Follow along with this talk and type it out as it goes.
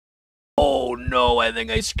Oh no, I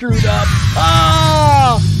think I screwed up.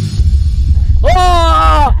 Ah!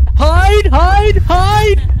 Ah! Hide! Hide!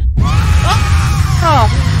 Hide! Ah!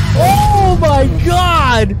 Oh my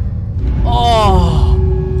god! Oh!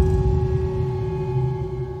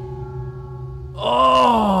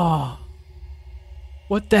 Oh!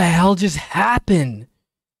 What the hell just happened?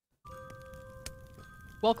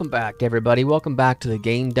 Welcome back, everybody. Welcome back to the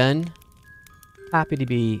Game Den. Happy to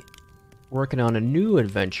be working on a new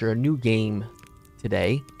adventure, a new game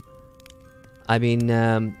today. I've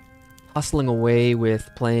been hustling away with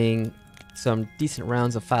playing some decent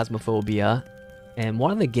rounds of Phasmophobia, and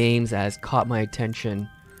one of the games that has caught my attention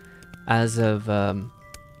as of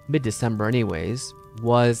mid-December anyways,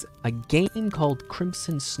 was a game called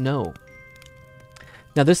Crimson Snow.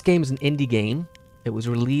 Now this game is an indie game. It was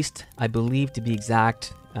released, I believe to be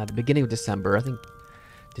exact, at the beginning of December. I think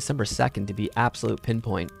December 2nd to be absolute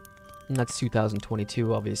pinpoint. And that's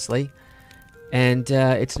 2022, obviously. And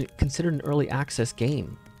it's considered an early access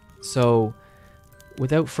game. So,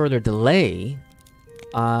 without further delay,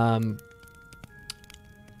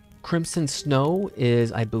 Crimson Snow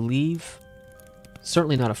is, I believe,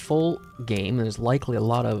 certainly not a full game. There's likely a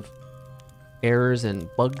lot of errors and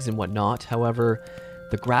bugs and whatnot. However,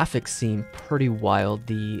 the graphics seem pretty wild.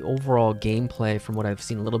 The overall gameplay, from what I've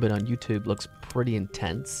seen a little bit on YouTube, looks pretty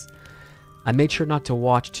intense. I made sure not to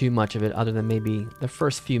watch too much of it other than maybe the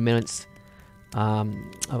first few minutes of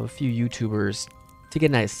a few YouTubers to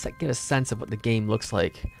get a sense of what the game looks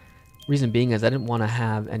like. Reason being is I didn't want to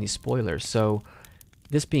have any spoilers. So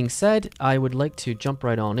this being said, I would like to jump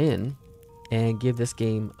right on in and give this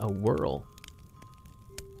game a whirl.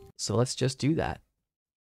 So let's just do that.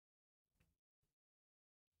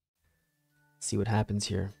 See what happens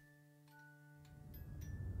here.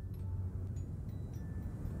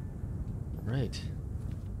 All right.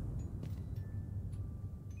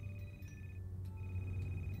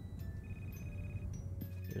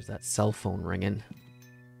 There's that cell phone ringing.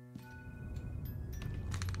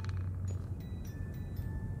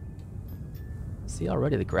 See,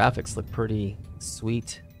 already the graphics look pretty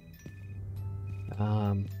sweet.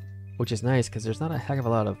 Which is nice because there's not a heck of a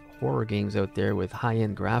lot of horror games out there with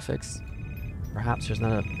high-end graphics. Perhaps there's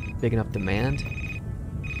not a big enough demand.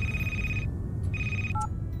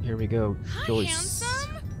 Here we go, Hi, Joyce.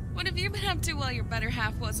 handsome. What have you been up to while your better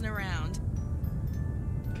half wasn't around?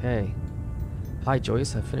 Okay. Hi,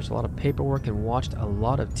 Joyce. I finished a lot of paperwork and watched a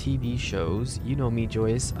lot of TV shows. You know me,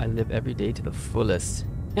 Joyce. I live every day to the fullest.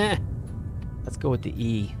 Let's go with the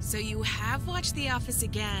E. So you have watched The Office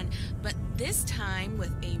again, but this time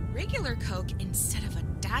with a regular Coke instead of a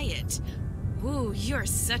diet. Ooh, you're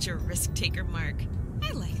such a risk taker, Mark.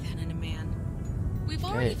 I like that in a man. We've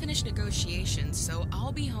already finished negotiations, so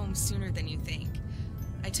I'll be home sooner than you think.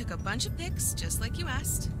 I took a bunch of pics, just like you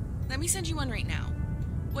asked. Let me send you one right now.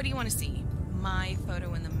 What do you want to see? My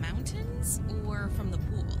photo in the mountains or from the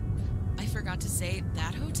pool? I forgot to say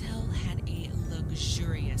that hotel had a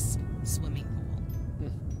luxurious swimming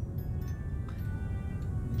pool.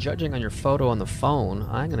 Judging on your photo on the phone,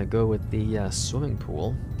 I'm going to go with the swimming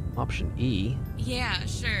pool. Option E. Yeah,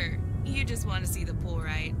 sure. You just want to see the pool,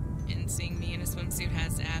 right? And seeing me in a swimsuit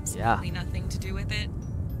has absolutely nothing to do with it?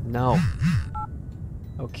 No.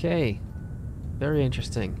 Okay. Very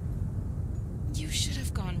interesting. You should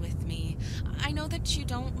have gone with me. I know that you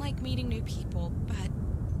don't like meeting new people, but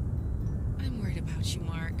I'm worried about you,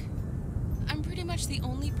 Mark. I'm pretty much the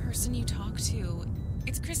only person you talk to.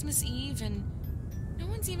 It's Christmas Eve, and no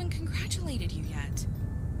one's even congratulated you yet.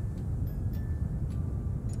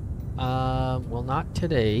 Well, not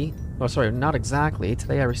today. Oh, sorry, not exactly.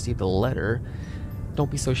 Today I received a letter. Don't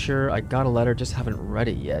be so sure. I got a letter, just haven't read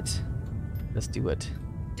it yet. Let's do it.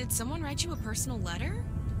 Did someone write you a personal letter?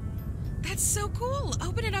 That's so cool.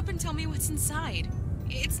 Open it up and tell me what's inside.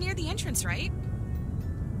 It's near the entrance, right?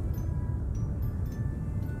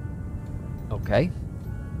 Okay.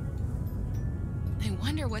 I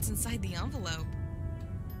wonder what's inside the envelope.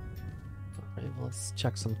 Alright, well, let's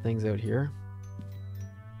check some things out here.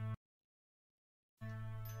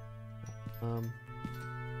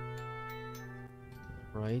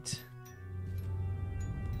 Right.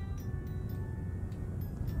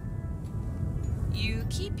 You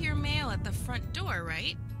keep your mail at the front door,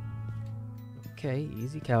 right? Okay,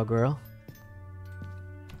 easy, cowgirl.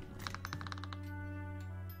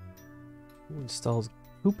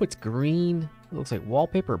 Who puts green? It looks like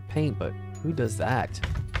wallpaper or paint, but who does that?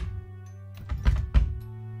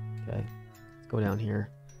 Okay, let's go down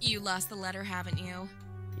here. You lost the letter, haven't you?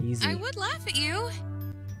 Easy. I would laugh at you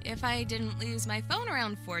if I didn't lose my phone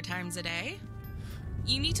around 4 times a day.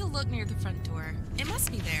 You need to look near the front door. It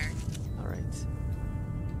must be there. Alright.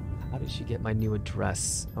 How did she get my new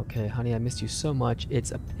address? Okay, honey, I missed you so much.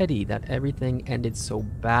 It's a pity that everything ended so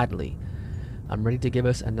badly. I'm ready to give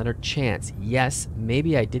us another chance. Yes,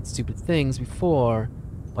 maybe I did stupid things before,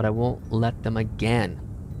 but I won't let them again.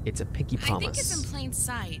 It's a pinky promise. I think it's in plain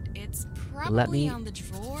sight. It's Let probably me- on the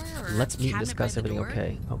drawer or Let's meet and cabinet discuss by the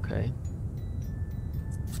everything. door. Okay, okay.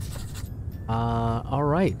 All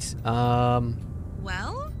right.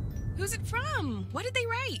 Well, who's it from? What did they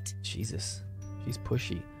write? Jesus, she's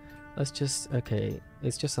pushy. Let's just, okay,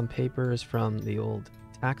 it's just some papers from the old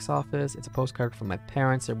tax office. It's a postcard from my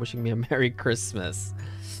parents. They're wishing me a Merry Christmas.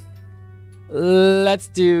 Let's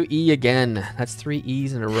do E again. That's 3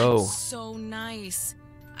 E's in a row. So nice.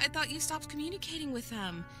 I thought you stopped communicating with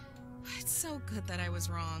them. It's so good that I was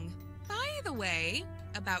wrong. By the way,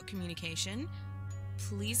 about communication,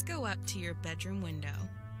 please go up to your bedroom window.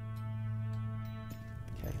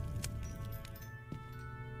 Okay.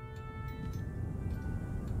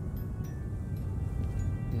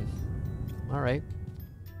 All right.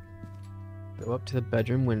 Go up to the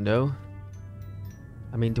bedroom window.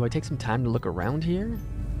 I mean, do I take some time to look around here?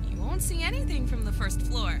 You won't see anything from the first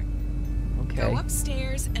floor. Okay. Go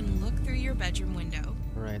upstairs and look through your bedroom window.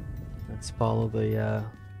 All right. Let's follow the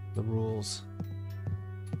rules.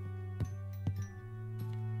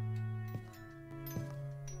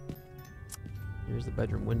 Here's the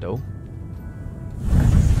bedroom window.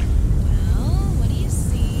 Well, what do you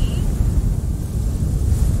see?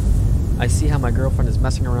 I see how my girlfriend is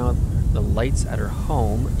messing around with the lights at her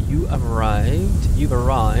home. You've arrived.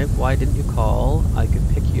 Why didn't you call? I could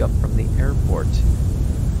pick you up from the airport.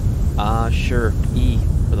 Sure. E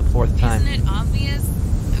for the 4th time. Isn't it obvious?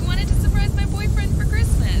 I wanted to surprise my boyfriend for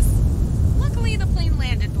Christmas. Luckily, the plane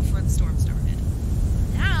landed before the storm started.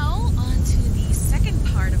 Now, on to the second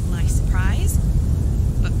part of my surprise.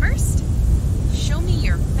 But first, show me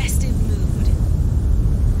your festive mood.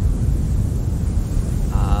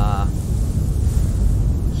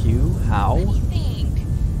 Q, how? Let me think.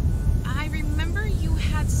 I remember you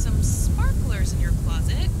had some sparklers in your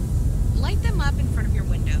closet. Light them up in front of your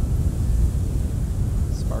window.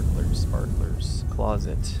 Sparklers.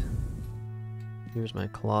 Closet. Here's my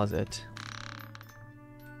closet.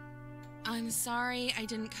 I'm sorry I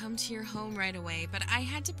didn't come to your home right away, but I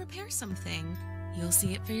had to prepare something. You'll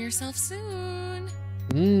see it for yourself soon.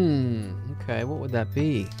 Okay, what would that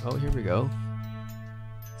be? Oh, here we go.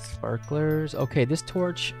 Sparklers. Okay, this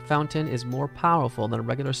torch fountain is more powerful than a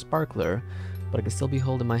regular sparkler, but it can still be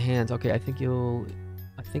held in my hands. Okay, I think it'll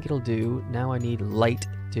do. Now I need light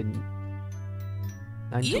to...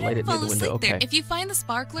 I need You to light it didn't near fall the window. asleep there. Okay. If you find the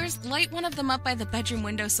sparklers, light one of them up by the bedroom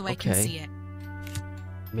window so I can Okay. see it.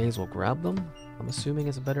 May as well grab them. I'm assuming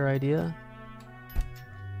it's a better idea.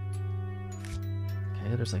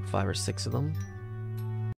 Okay, there's like 5 or 6 of them.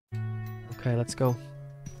 Okay, let's go.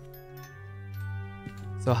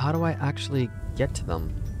 So how do I actually get to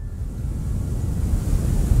them?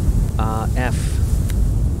 F.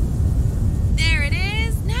 There it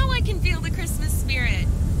is! Now I can feel the Christmas spirit.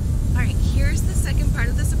 Alright, here's the second part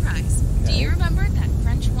of the surprise. Do Okay. you remember that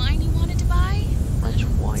French wine you wanted to buy? French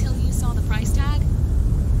wine. Until you saw the price tag?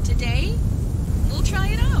 Today, we'll try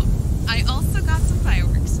it out. I also got some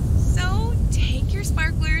fireworks. So, take your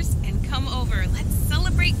sparklers and come over. Let's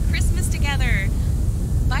celebrate Christmas together.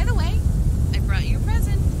 By the way, I brought you a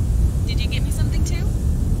present. Did you get me something too?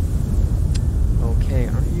 Okay,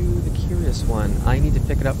 aren't you the curious one? I need to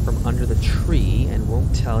pick it up from under the tree and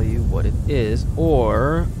won't tell you what it is.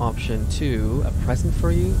 Or, option 2, a present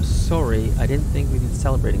for you? Sorry, I didn't think we'd be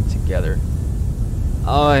celebrating together.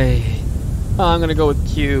 I'm gonna go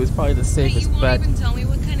with Q. It's probably the Wait, safest you won't bet. even tell me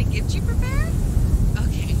what kind of gift you prepared?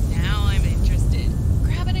 Okay, now I'm interested.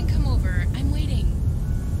 Grab it and come over. I'm waiting.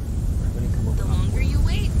 I'm gonna come over. The longer you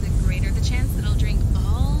wait, the greater the chance that I'll drink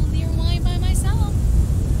all your wine by myself.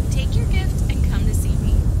 Take your gift and come to see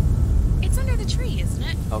me. It's under the tree, isn't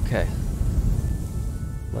it? Okay.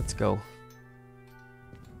 Let's go.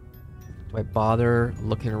 Do I bother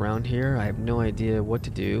looking around here? I have no idea what to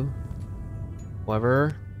do.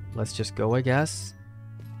 However, let's just go, I guess.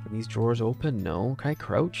 Can these drawers open? No. Can I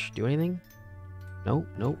crouch? Do anything? No.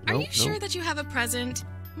 Are you sure that you have a present?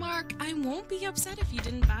 Mark, I won't be upset if you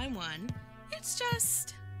didn't buy one. It's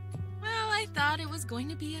just... well, I thought it was going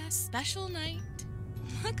to be a special night.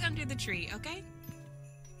 Look under the tree, okay?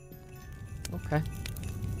 Okay.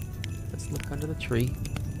 Let's look under the tree.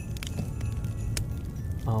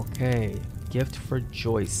 Okay. Gift for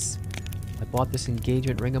Joyce. I bought this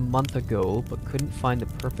engagement ring a month ago, but couldn't find the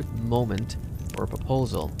perfect moment for a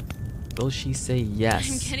proposal. Will she say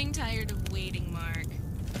yes? I'm getting tired of waiting, Mark.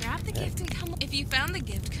 Grab the gift and come. If you found the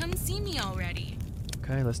gift, come see me already.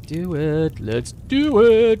 Okay, let's do it. Let's do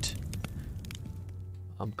it.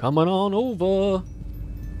 I'm coming on over.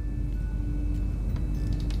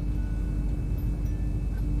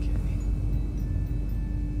 Okay.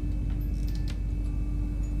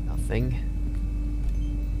 Nothing.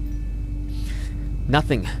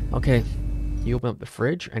 Nothing. Okay. You open up the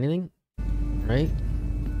fridge? Anything? Right?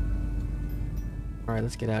 Alright,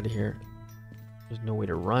 let's get out of here. There's no way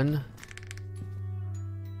to run.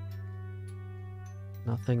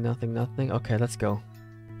 Nothing, nothing, nothing. Okay, let's go.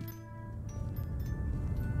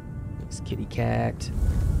 Nice kitty cat.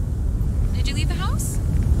 Did you leave the house?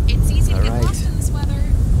 It's easy to get lost in this weather.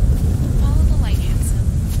 Follow the light, handsome.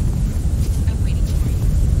 I'm waiting for you.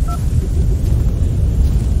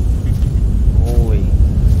 Holy.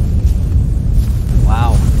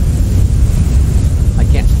 Wow. I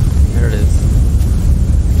can't. There it is.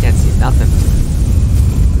 I can't see nothing.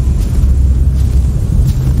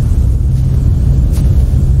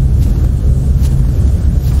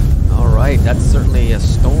 Alright, that's certainly a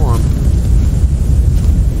storm.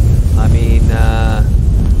 I mean,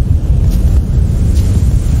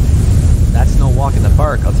 that's no walk in the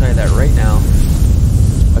park, I'll tell you that right now.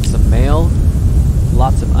 But some mail,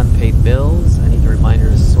 lots of unpaid bills. I need a reminder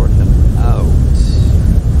to sort them out.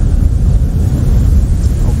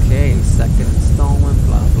 Okay, second installment,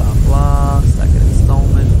 blah blah blah. Second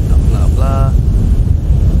installment, blah blah blah.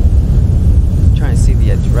 I'm trying to see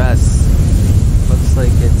the address. Looks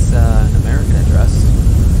like it's an American address.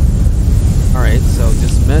 Alright, so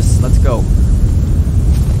dismiss. Let's go.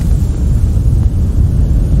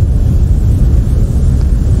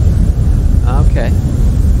 Okay.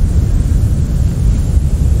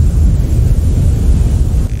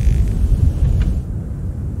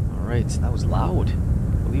 Alright, so that was loud.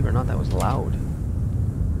 Believe it or not, that was loud.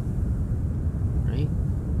 Right?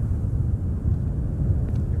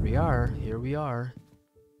 Here we are. Here we are.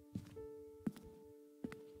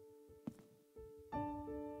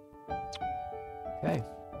 Okay.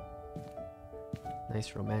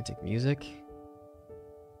 Nice romantic music.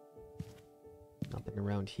 Nothing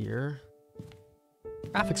around here.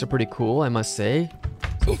 Graphics are pretty cool, I must say,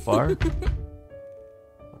 so far.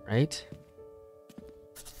 Alright.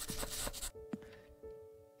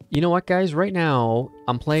 You know what, guys? Right now,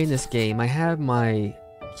 I'm playing this game. I have my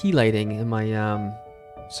key lighting and my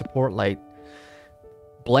support light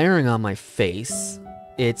blaring on my face.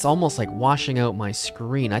 It's almost like washing out my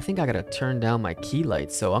screen. I think I gotta turn down my key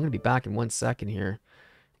light, so I'm gonna be back in 1 second here.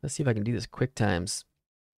 Let's see if I can do this quick times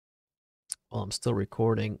while I'm still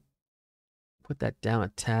recording. Put that down a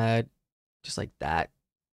tad, just like that.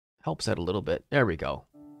 Helps out a little bit. There we go.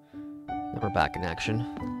 Now we're back in action.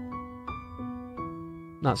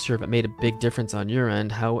 Not sure if it made a big difference on your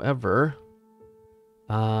end, however,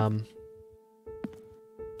 it's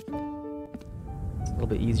a little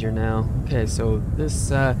bit easier now. Okay, so this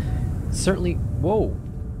certainly... Whoa!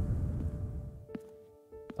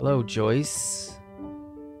 Hello, Joyce.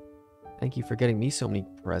 Thank you for getting me so many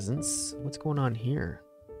presents. What's going on here?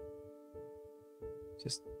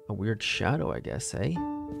 Just a weird shadow, I guess, eh?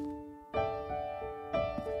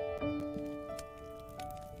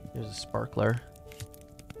 Here's a sparkler.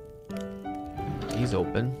 He's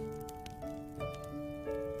open.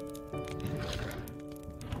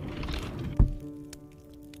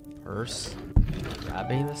 Purse.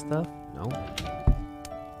 Grab any of this stuff? No.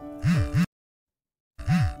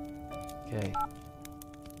 Okay.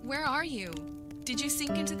 Where are you? Did you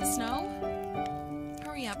sink into the snow?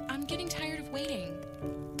 Hurry up, I'm getting tired of waiting.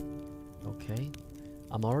 Okay.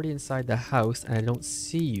 I'm already inside the house and I don't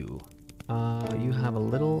see you. You have a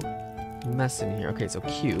little mess in here. Okay, so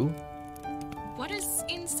Q. What does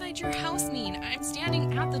inside your house mean? I'm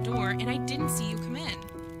standing at the door and I didn't see you come in.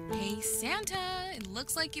 Hey, Santa, it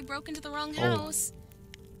looks like you broke into the wrong house.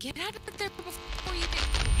 Get out of there before you get...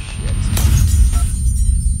 Shit.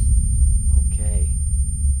 Okay.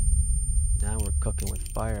 Now we're cooking with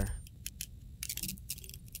fire.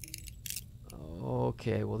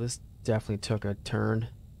 Okay, well this definitely took a turn.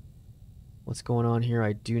 What's going on here?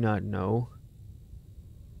 I do not know.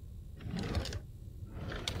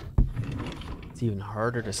 It's even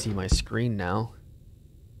harder to see my screen now.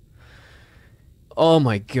 Oh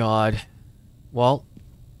my god. Well,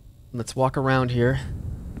 let's walk around here.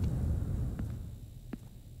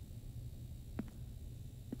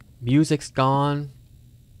 Music's gone.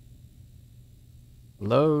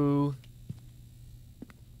 Hello?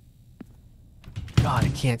 God, I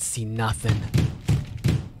can't see nothing.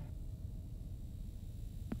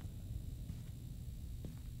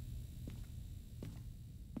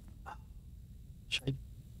 Should I...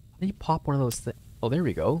 How do you pop one of those things? Oh, there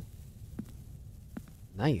we go.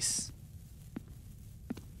 Nice.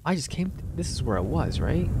 I just came... This is where I was,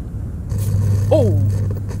 right? Oh!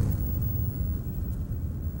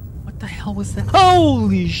 the hell was that?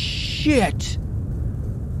 Holy shit!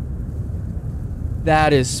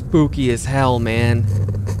 That is spooky as hell, man.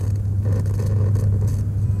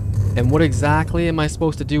 And what exactly am I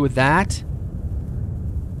supposed to do with that?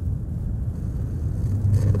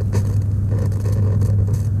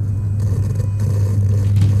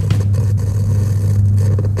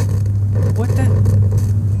 What the?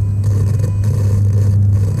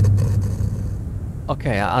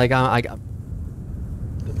 Okay, I got.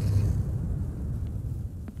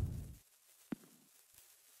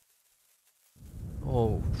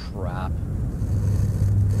 Oh crap!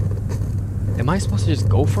 Am I supposed to just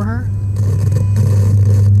go for her?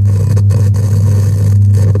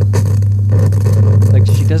 Like,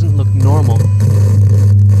 she doesn't look normal.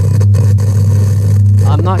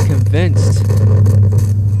 I'm not convinced.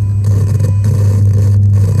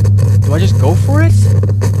 Do I just go for it?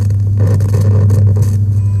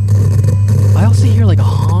 I also hear like a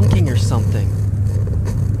honking or something.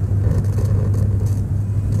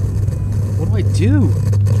 What do I do?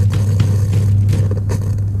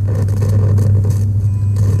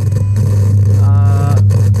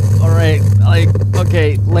 Alright, like,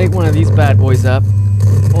 okay, light one of these bad boys up.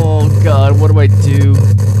 Oh god, what do I do?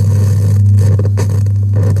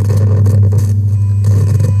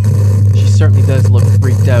 She certainly does look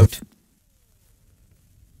freaked out.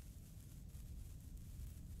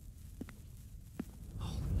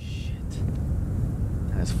 Holy shit.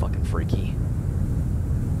 That is fucking freaky.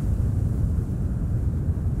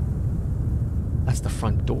 That's the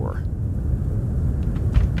front door.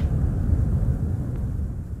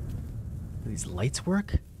 Do these lights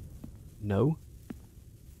work? No.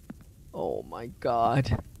 Oh my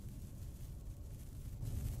god.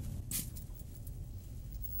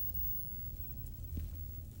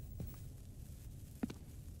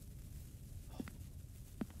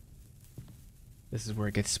 This is where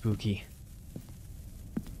it gets spooky.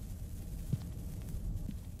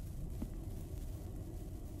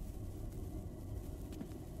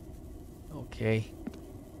 Okay.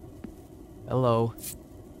 Hello.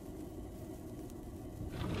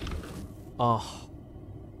 Oh.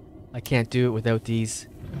 I can't do it without these.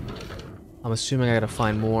 I'm assuming I gotta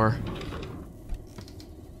find more.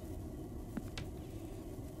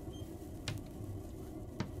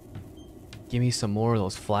 Give me some more of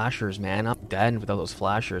those flashers, man. I'm dead without those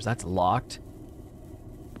flashers. That's locked.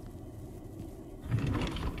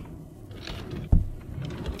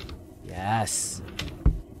 Yes.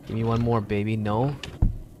 Give me one more, baby. No.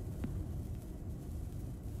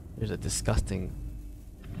 There's a disgusting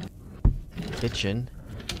kitchen.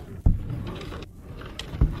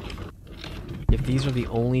 If these are the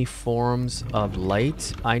only forms of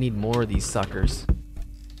light, I need more of these suckers.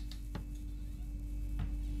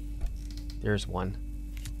 There's one.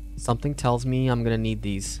 Something tells me I'm gonna need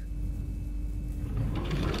these.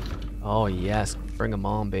 Oh yes, bring them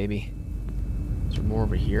on, baby. Is there more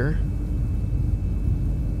over here?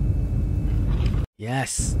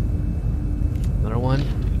 Yes. Another one.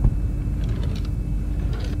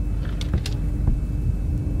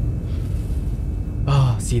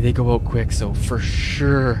 Oh, see, they go out quick, so for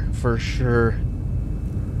sure,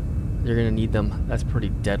 you're gonna need them. That's pretty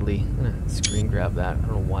deadly. I'm gonna screen grab that. I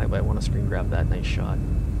don't know why, but I want to screen grab that. Nice shot.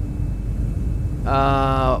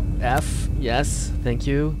 F. Yes, thank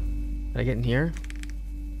you. Can I get in here?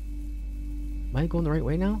 Am I going the right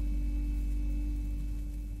way now?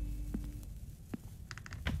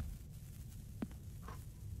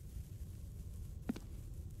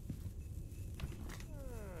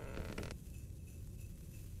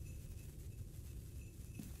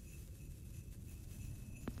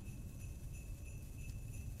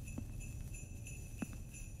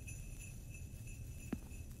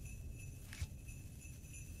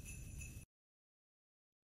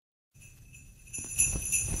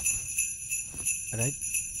 Alright.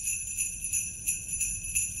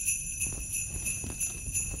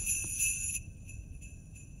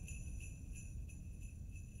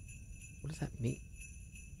 What does that mean?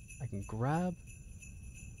 I can grab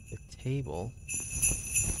the table.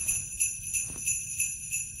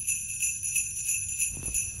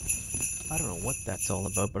 I don't know what that's all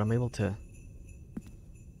about, but I'm able to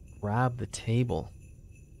grab the table.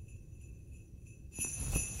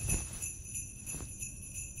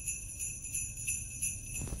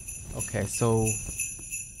 Okay, so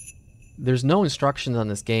there's no instructions on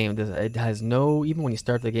this game. It has no, even when you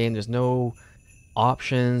start the game, there's no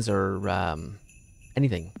options or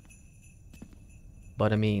anything.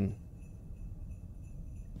 But I mean,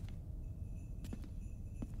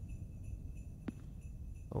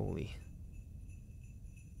 holy.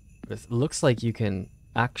 It looks like you can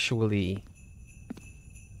actually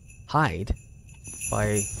hide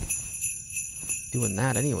by doing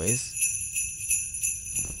that anyways.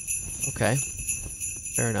 Okay.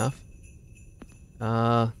 Fair enough.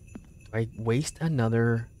 Do I waste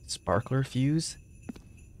another sparkler fuse?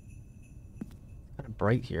 Kind of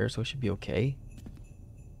bright here, so it should be okay.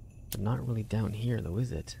 But not really down here, though,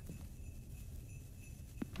 is it?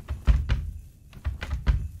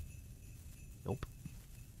 Nope.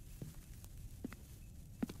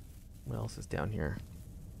 What else is down here?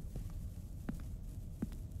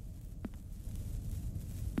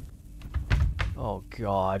 Oh,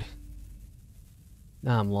 God.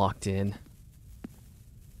 Now I'm locked in.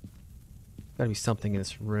 Gotta be something in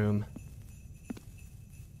this room.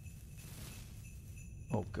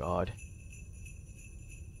 Oh, God.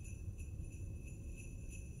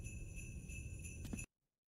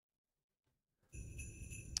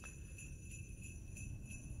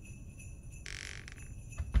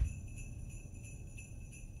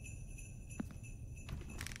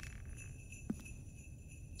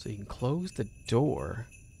 So you can close the door.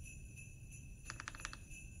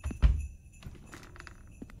 Is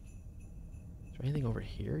there anything over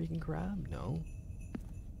here you can grab? No.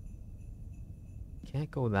 Can't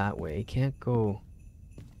go that way. Can't go...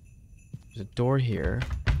 There's a door here.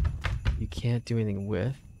 You can't do anything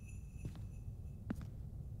with.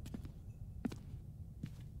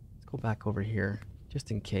 Let's go back over here, just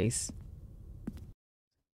in case.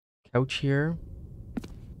 Couch here.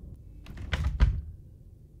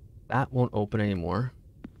 That won't open anymore.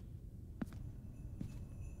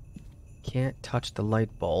 Can't touch the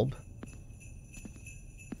light bulb.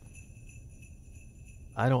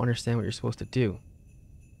 I don't understand what you're supposed to do.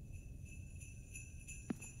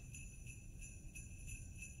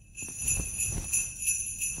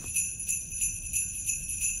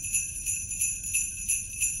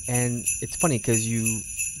 And it's funny because you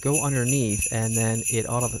go underneath and then it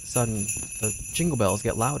all of a sudden, the jingle bells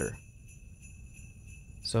get louder.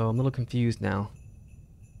 So I'm a little confused now.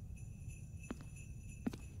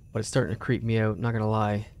 But it's starting to creep me out, not gonna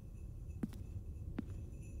lie.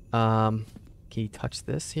 Can you touch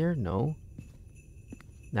this here? No.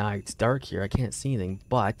 Now it's dark here, I can't see anything,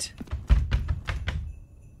 but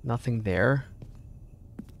nothing there.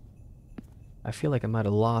 I feel like I'm at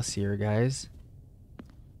a loss here, guys.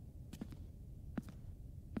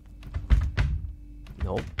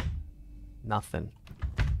 Nope. Nothing.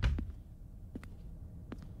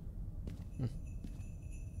 Is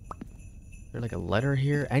there like a letter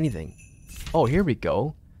here? Anything. Oh, here we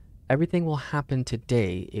go. Everything will happen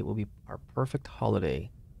today. It will be our perfect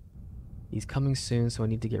holiday. He's coming soon, so I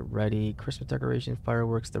need to get ready. Christmas decoration,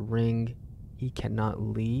 fireworks, the ring. He cannot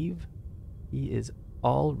leave. He is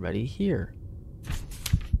already here.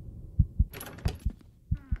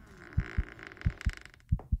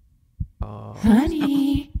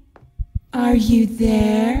 Honey, are you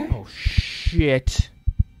there? Oh, shit.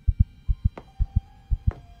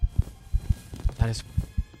 That is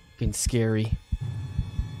fucking scary.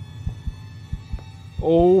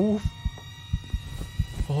 Oh.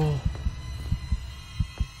 Oh.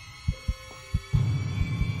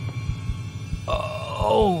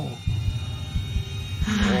 Oh.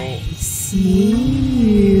 I see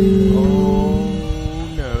you. Oh,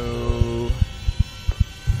 no.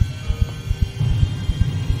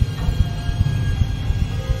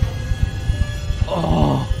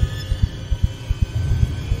 Oh.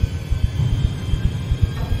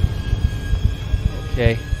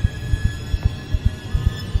 Okay.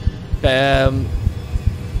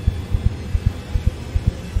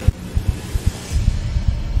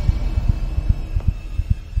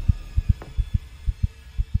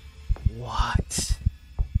 What?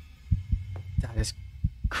 That is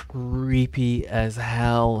creepy as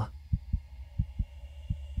hell.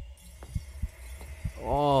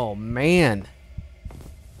 Oh, man.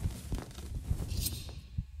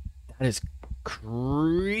 That is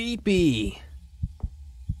creepy.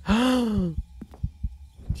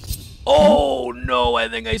 Oh no, I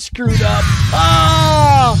think I screwed up.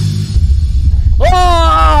 Ah!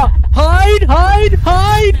 Ah! Hide! Hide!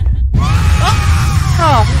 Hide!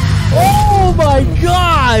 Ah! Oh my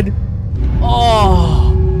god!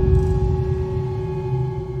 Oh!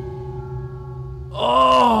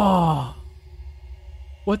 Oh!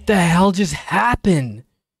 What the hell just happened?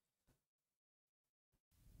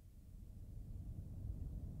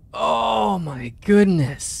 Oh my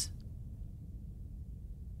goodness.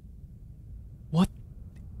 What?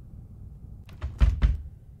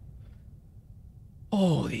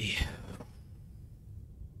 Holy.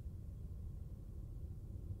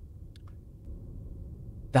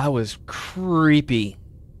 That was creepy.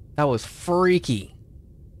 That was freaky.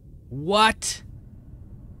 What?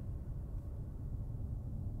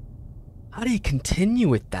 How do you continue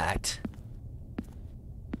with that?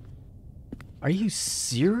 Are you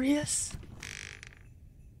serious?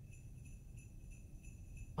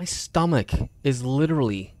 My stomach is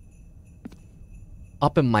literally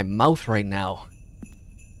up in my mouth right now.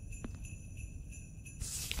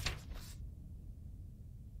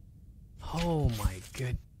 Oh my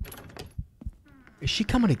good. Is she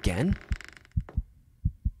coming again?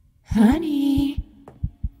 Honey,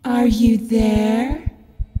 are you there?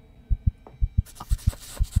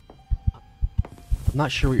 I'm not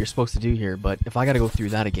sure what you're supposed to do here, but if I gotta go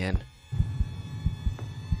through that again.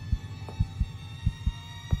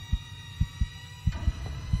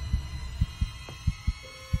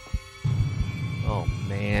 Oh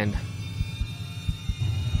man.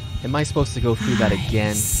 Am I supposed to go through that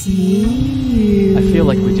again? See you. I feel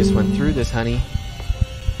like we just went through this, honey.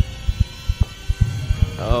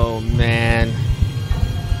 Oh man.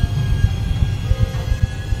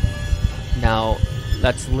 Now,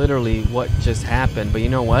 that's literally what just happened, but you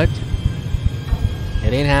know what?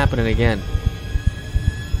 It ain't happening again.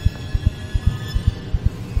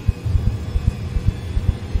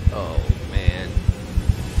 Oh man.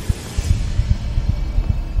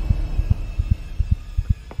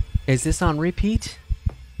 Is this on repeat?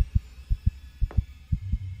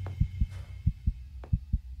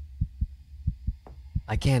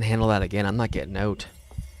 I can't handle that again. I'm not getting out.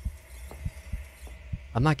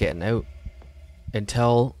 I'm not getting out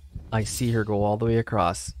until I see her go all the way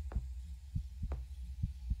across.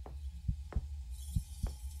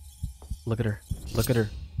 Look at her. Look at her.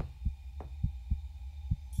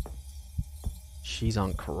 She's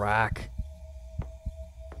on crack.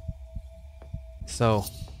 So.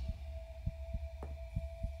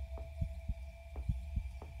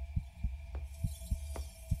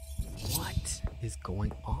 What is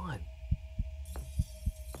going on?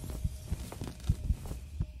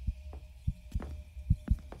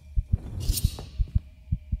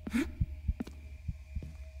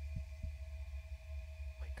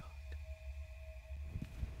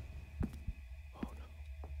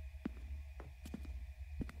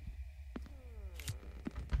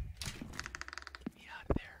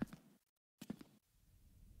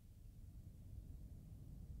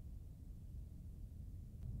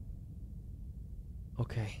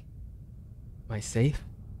 Okay. Am I safe?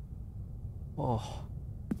 Oh.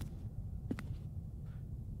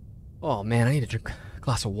 Oh man, I need to drink a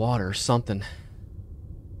glass of water or something.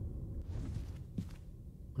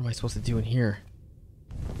 What am I supposed to do in here?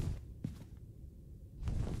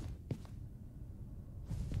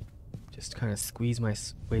 Just kind of squeeze my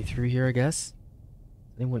way through here, I guess.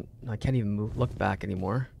 I can't even look back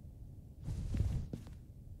anymore.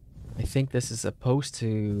 I think this is supposed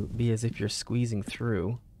to be as if you're squeezing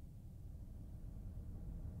through.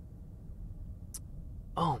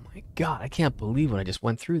 Oh my god, I can't believe what I just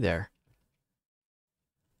went through there.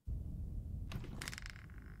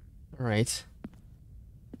 Alright.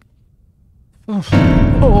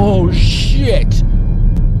 Oh shit!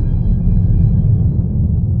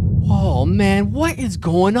 Oh man, what is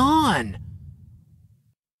going on?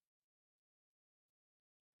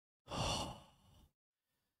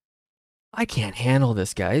 I can't handle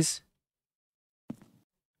this, guys.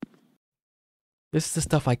 This is the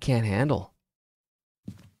stuff I can't handle.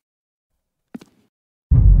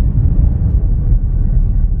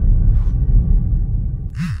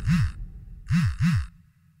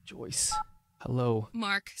 Joyce, hello.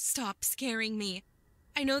 Mark, stop scaring me.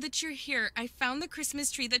 I know that you're here. I found the Christmas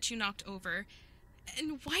tree that you knocked over.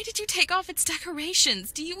 And why did you take off its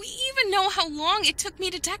decorations? Do you even know how long it took me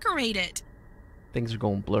to decorate it? Things are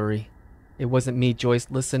going blurry. It wasn't me, Joyce.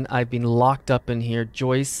 Listen, I've been locked up in here.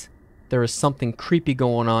 Joyce, there is something creepy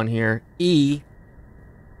going on here. E.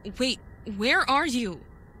 Wait, where are you?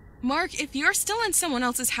 Mark, if you're still in someone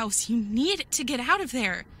else's house, you need to get out of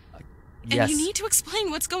there. Yes. And you need to explain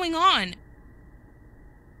what's going on.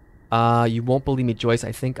 You won't believe me, Joyce.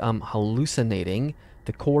 I think I'm hallucinating.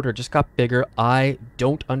 The corridor just got bigger. I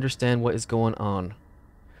don't understand what is going on.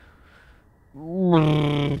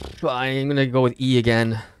 I'm gonna go with E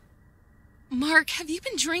again. Mark, have you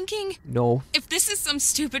been drinking? No. If this is some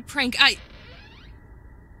stupid prank,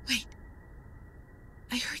 Wait.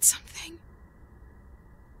 I heard something.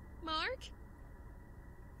 Mark?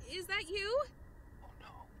 Is that you? Oh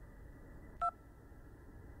no.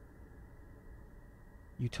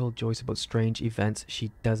 You told Joyce about strange events.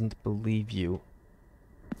 She doesn't believe you.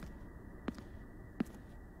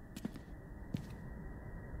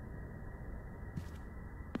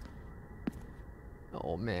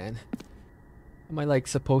 Oh man. Am I like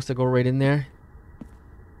supposed to go right in there?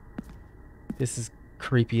 This is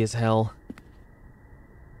creepy as hell.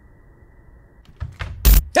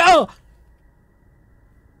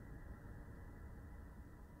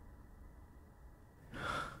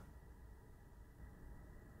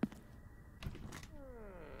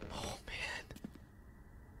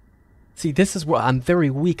 See, this is where I'm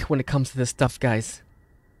very weak when it comes to this stuff, guys.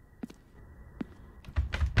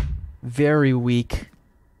 Very weak.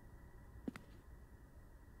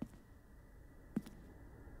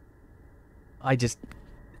 I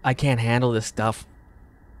can't handle this stuff.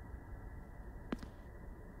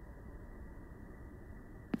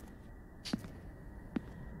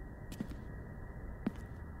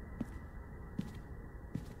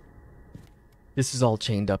 This is all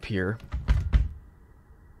chained up here.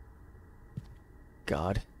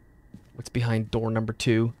 God. What's behind door number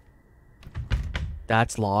 2?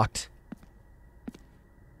 That's locked.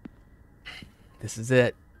 This is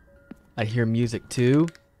it. I hear music too.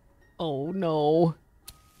 Oh no.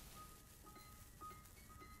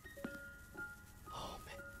 Oh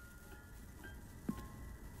man.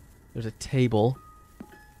 There's a table.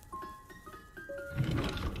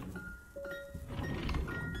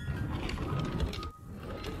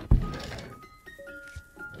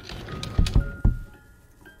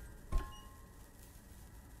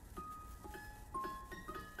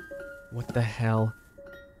 What the hell?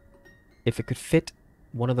 If it could fit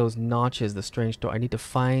one of those notches, the strange door, I need to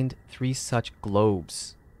find 3 such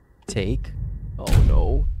globes. Take. Oh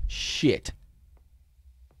no. Shit.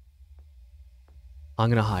 I'm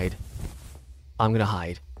gonna hide. I'm gonna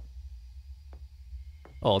hide.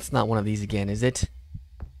 Oh, it's not one of these again, is it?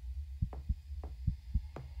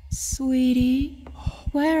 Sweetie,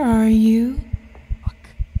 where are you? Fuck.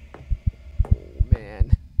 Oh,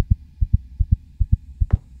 man.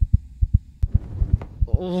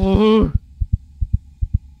 Oh.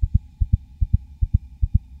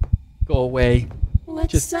 Go away.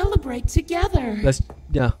 Let's Just- celebrate together. Let's,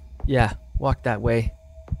 yeah, walk that way.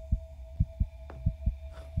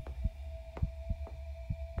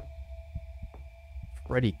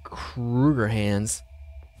 Freddy Krueger hands.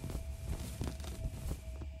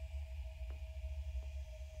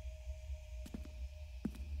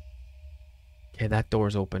 Okay, that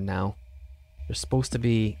door's open now. There's supposed to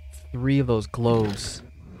be 3 of those globes.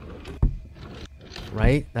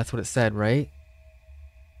 Right? That's what it said, right?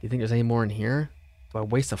 Do you think there's any more in here? Do I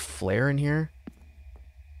waste a flare in here?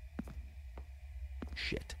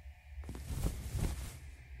 Shit.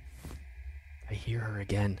 I hear her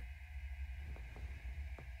again.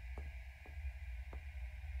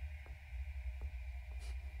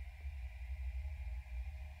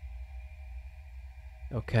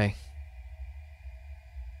 Okay.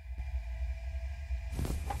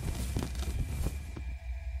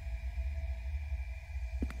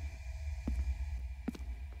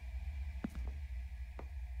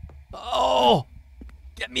 Oh!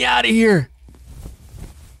 Get me out of here!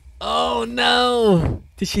 Oh no!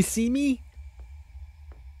 Did she see me?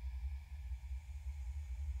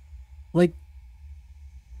 Like,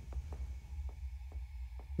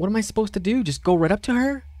 what am I supposed to do? Just go right up to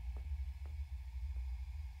her?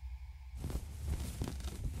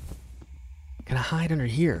 Can I hide under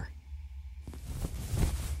here?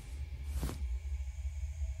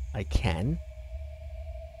 I can.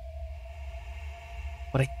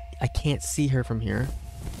 But I can't see her from here.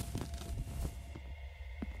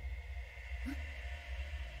 Oh,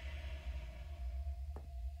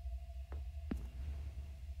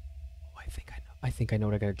 I think I know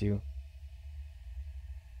what I gotta do.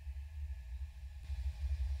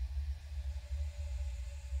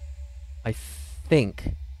 I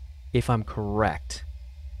think, if I'm correct,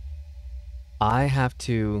 I have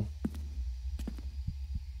to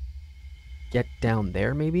get down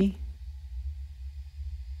there, maybe?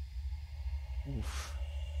 Oof.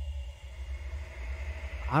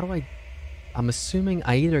 How do I'm assuming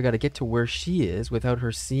I either gotta get to where she is without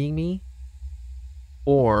her seeing me,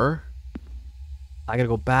 or I gotta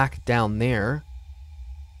go back down there.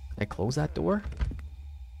 Can I close that door?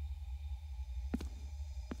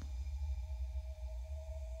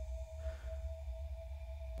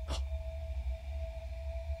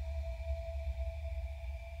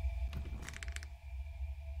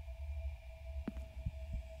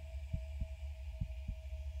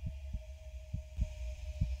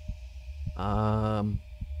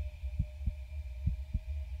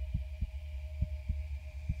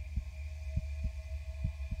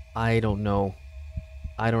 I don't know.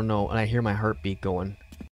 I don't know, and I hear my heartbeat going.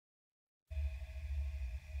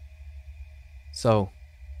 So,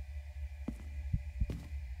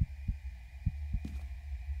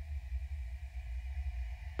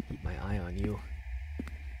 keep my eye on you.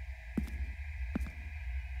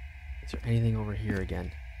 Is there anything over here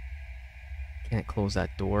again? Can't close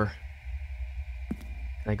that door.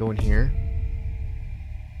 Can I go in here?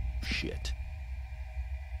 Shit.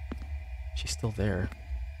 She's still there.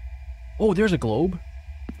 Oh, there's a globe.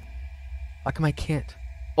 How come I can't?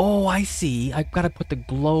 Oh, I see. I've got to put the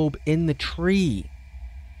globe in the tree.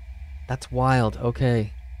 That's wild.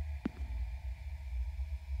 Okay.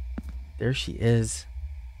 There she is.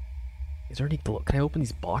 Is there any globe? Can I open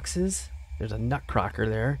these boxes? There's a nutcracker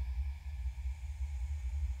there.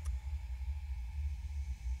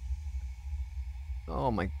 Oh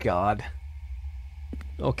my god.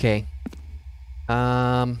 Okay.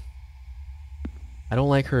 I don't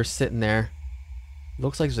like her sitting there.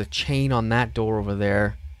 Looks like there's a chain on that door over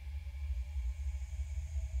there.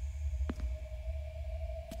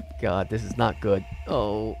 God, this is not good.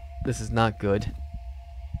 Oh, this is not good.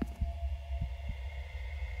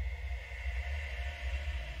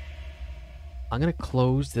 I'm gonna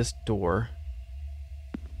close this door.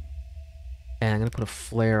 And I'm gonna put a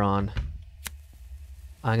flare on.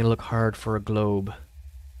 I'm gonna look hard for a globe.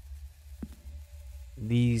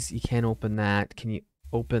 These, you can't open that. Can you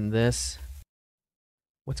open this?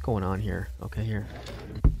 What's going on here? Okay, here.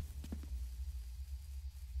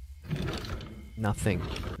 Nothing.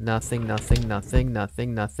 Nothing, nothing, nothing,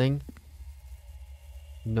 nothing, nothing.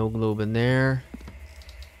 No globe in there.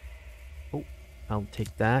 Oh, I'll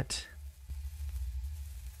take that.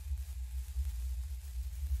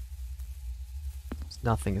 There's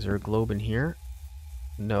nothing. Is there a globe in here?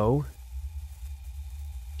 No.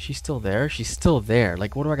 She's still there? She's still there.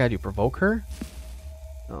 Like, what do I gotta do? Provoke her?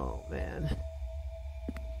 Oh, man.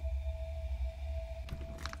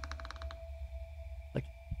 Like...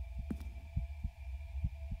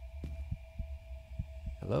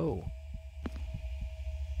 Hello?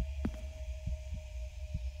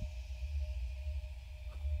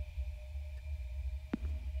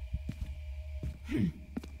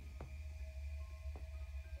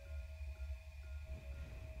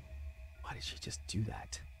 Why did she just do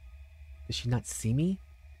that? Did she not see me?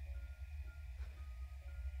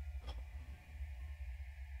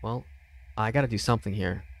 Well, I gotta do something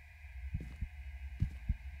here.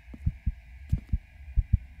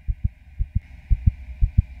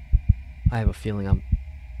 I have a feeling I'm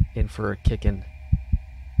in for a kicking.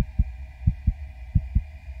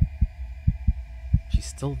 She's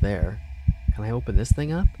still there. Can I open this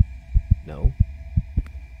thing up? No.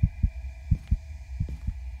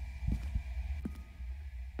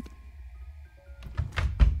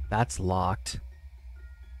 That's locked.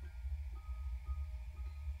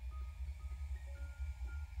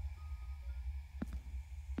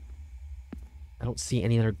 I don't see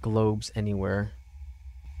any other globes anywhere.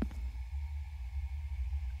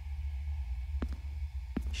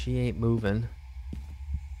 She ain't moving.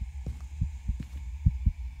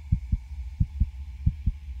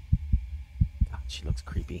 God, she looks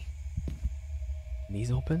creepy. Can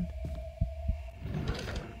these open?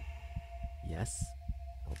 Yes.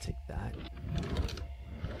 I'll take that.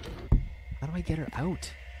 How do I get her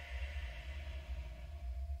out?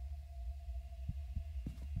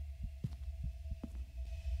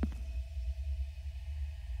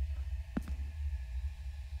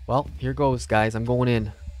 Well, here goes, guys. I'm going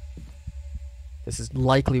in. This is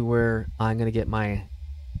likely where I'm gonna get my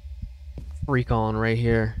freak on right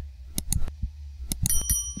here.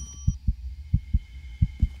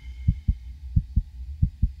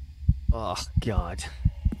 Oh, God.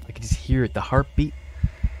 I can just hear it, the heartbeat.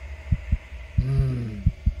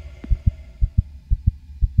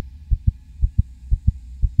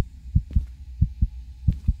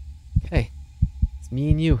 Okay. It's me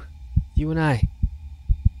and you. You and I.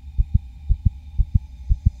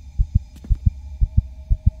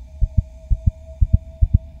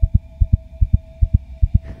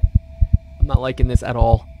 I'm not liking this at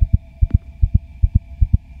all.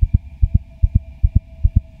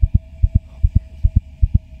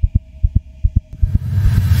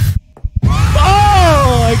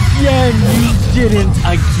 Oh, again! You didn't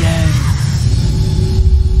again!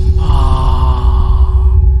 Oh.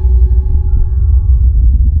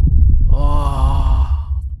 Oh.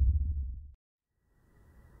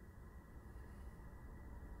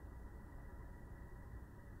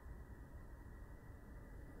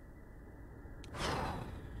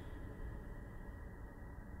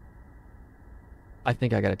 I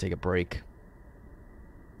think I gotta take a break.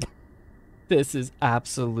 This is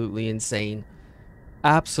absolutely insane.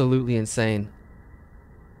 Absolutely insane.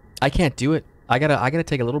 I can't do it. I gotta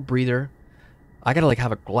take a little breather. I gotta like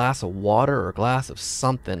have a glass of water or a glass of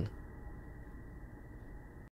something.